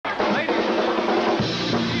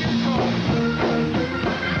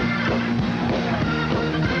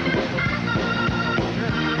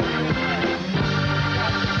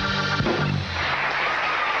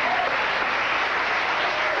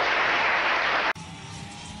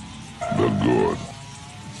the good,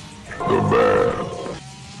 the bad,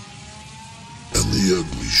 and the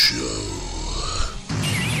ugly show.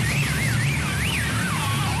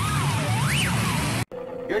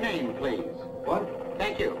 Your name, please. What?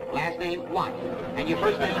 Thank you. Last name, what? And your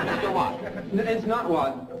first name, Mr. What? It's not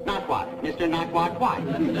what. Not what? Mr. Not What, what?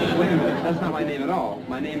 Wait a minute, that's not my name at all.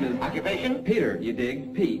 My name is... Occupation? Peter, you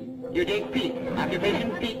dig? Pete. You dig Pete.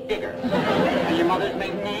 Occupation, Pete Digger. And your mother's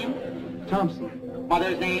maiden name? Thompson.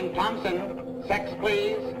 Mother's name, Thompson. Sex,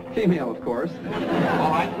 please. Female, of course.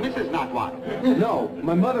 All right, Mrs. Not What. No,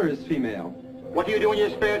 my mother is female. What do you do in your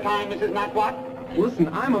spare time, Mrs. Not What? Listen,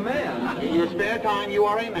 I'm a man. In your spare time, you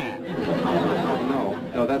are a man.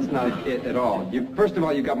 No, that's not it at all. First of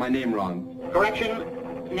all, you got my name wrong. Correction,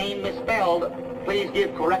 name misspelled. Please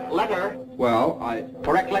give correct letter. Well,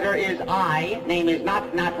 Correct letter is I. Name is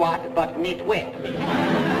not what, but nitwit.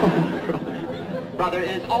 Brother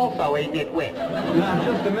is also a nitwit. Now,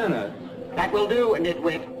 just a minute. That will do,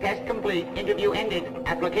 nitwit. Test complete. Interview ended.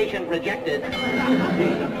 Application rejected.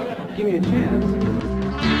 Give me a chance.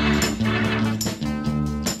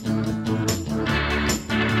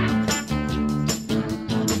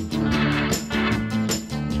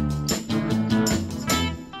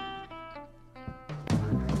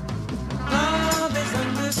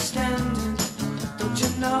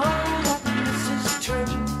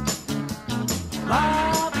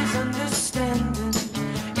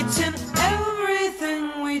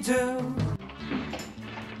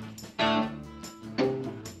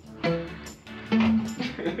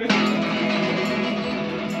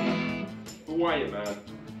 Who are you, man?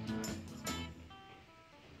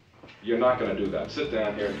 You're not going to do that. Sit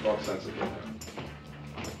down here and talk sensibly now.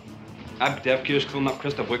 Abkdev Gish Kulnap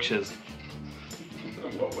Christoph Wikshes.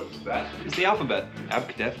 What was that? It's the alphabet.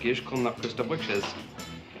 Abkdev Gish Kulnap Christoph Wikshes.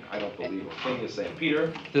 I don't believe a thing you're saying.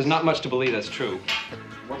 Peter? There's not much to believe that's true.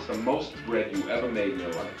 What's the most bread you ever made in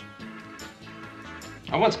your life?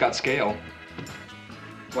 I once got scale.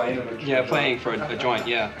 Playing in a joint? Yeah, playing for a joint,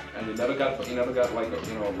 yeah. And you never got like, like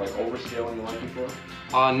overscale in your life before?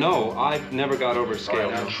 No, I never got over scale.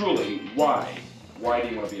 All right, now, truly, why? Why do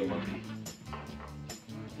you want to be a monkey?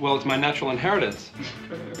 Well, it's my natural inheritance.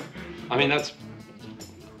 I mean, that's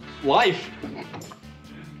life.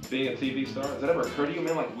 Being a TV star? Has that ever occurred to you,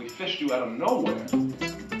 man? Like, we fished you out of nowhere.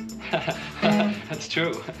 That's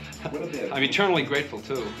true. What a bit. I'm eternally grateful,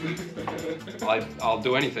 too. I'll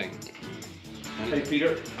do anything. Hey,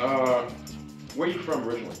 Peter, where are you from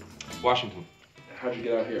originally? Washington. How'd you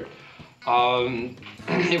get out here?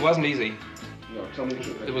 It wasn't easy. No, tell me the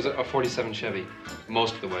truth. It was a 47 Chevy,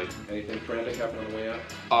 most of the way. Anything frantic happened on the way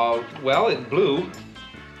out? Well, it blew.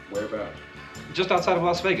 Where about? Just outside of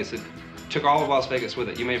Las Vegas. It took all of Las Vegas with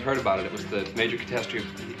it. You may have heard about it. It was the major catastrophe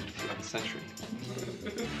of the century.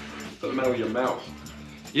 What's the matter with your mouth?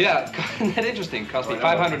 Yeah, isn't that interesting? Cost me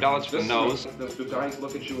 $500 for the nose. Do guys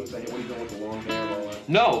look at you and say, hey, what are you doing with the long hair and all that?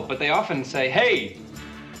 No, but they often say, hey!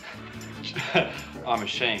 I'm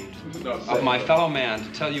ashamed of my fellow man to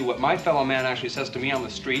tell you what my fellow man actually says to me on the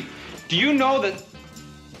street. Do you know that...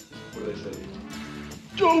 What do they say to you?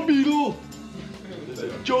 Joe Beetle!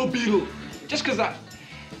 Joe Beetle! Just because I...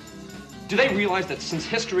 Do they realize that since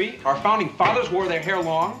history, our founding fathers wore their hair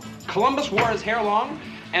long, Columbus wore his hair long,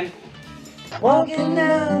 and... Walking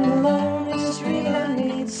down the lonely street, I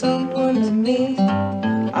need someone to meet.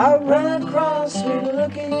 I run across street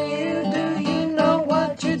looking at you. Do you know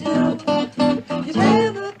what you do? You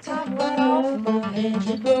tear the top right off my head,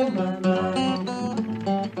 you blow my mind.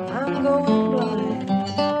 I'm going blind.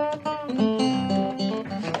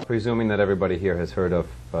 Presuming that everybody here has heard of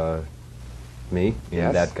me,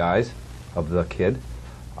 Yes. that guise, of the kid,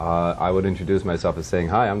 I would introduce myself as saying,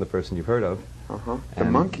 hi, I'm the person you've heard of. The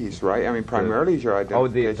monkeys, right? I mean, primarily is your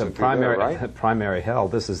identification. Oh, the primary, right? primary hell.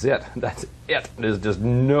 This is it. That's it. There's just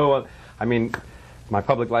no. I mean, my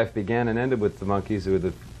public life began and ended with the monkeys, with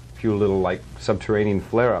a few little like subterranean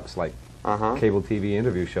flare-ups, like cable TV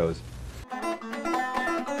interview shows.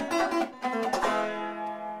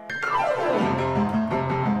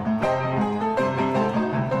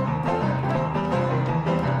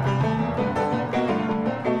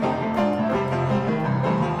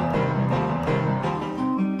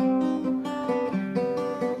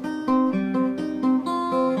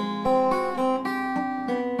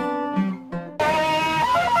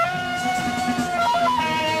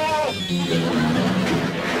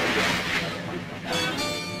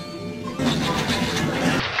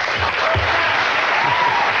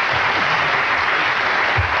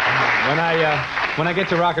 When I get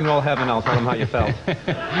to rock and roll heaven, I'll tell them how you felt.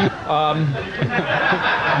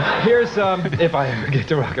 Here's, if I ever get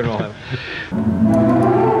to rock and roll heaven.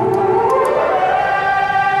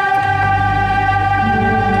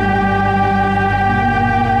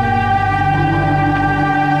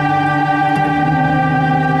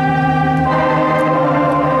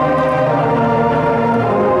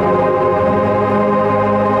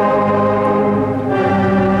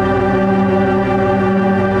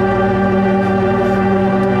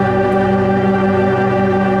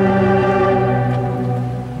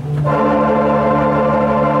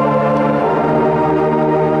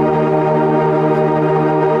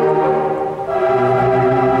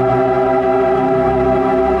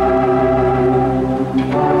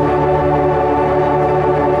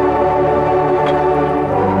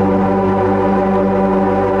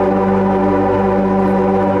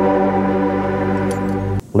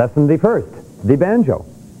 Lesson the first, the banjo.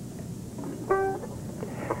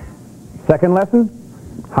 Second lesson,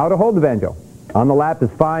 how to hold the banjo. On the lap is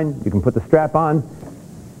fine. You can put the strap on.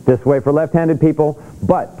 This way for left-handed people.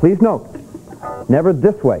 But please note, never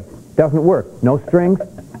this way. Doesn't work. No strings.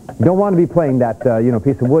 You don't want to be playing that,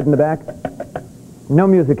 piece of wood in the back. No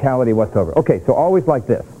musicality whatsoever. Okay, so always like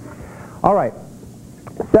this. All right.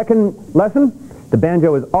 Second lesson, the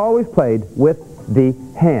banjo is always played with the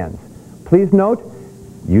hands. Please note,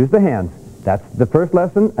 use the hands. That's the first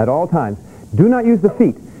lesson at all times. Do not use the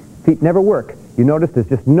feet. Feet never work. You notice there's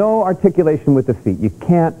just no articulation with the feet. You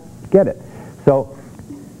can't get it. So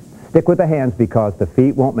stick with the hands because the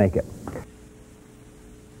feet won't make it.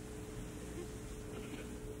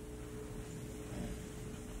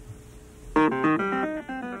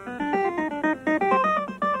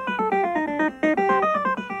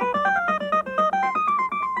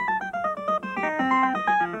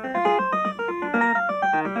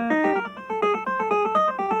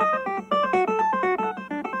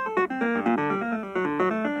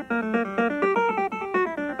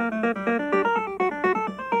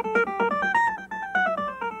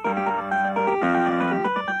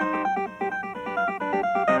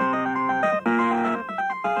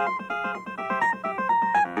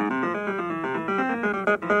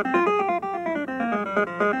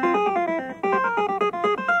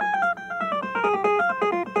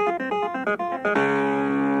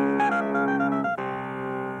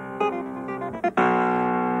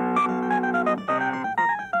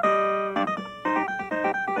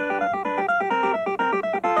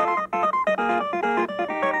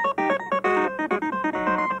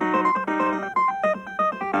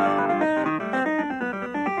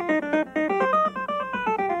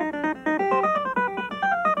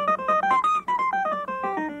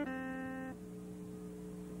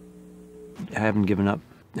 I haven't given up.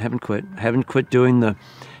 I haven't quit. I haven't quit doing the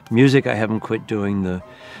music. I haven't quit doing the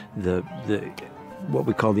what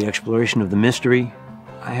we call the exploration of the mystery.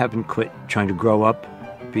 I haven't quit trying to grow up,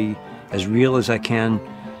 be as real as I can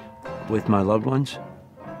with my loved ones.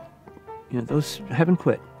 Those I haven't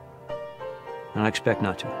quit, and I expect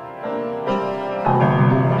not to.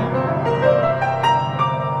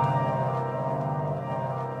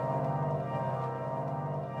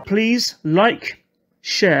 Please like,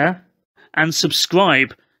 share, and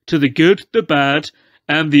subscribe to The Good, the Bad,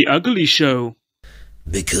 and the Ugly Show.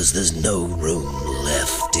 Because there's no room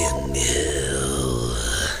left in hell.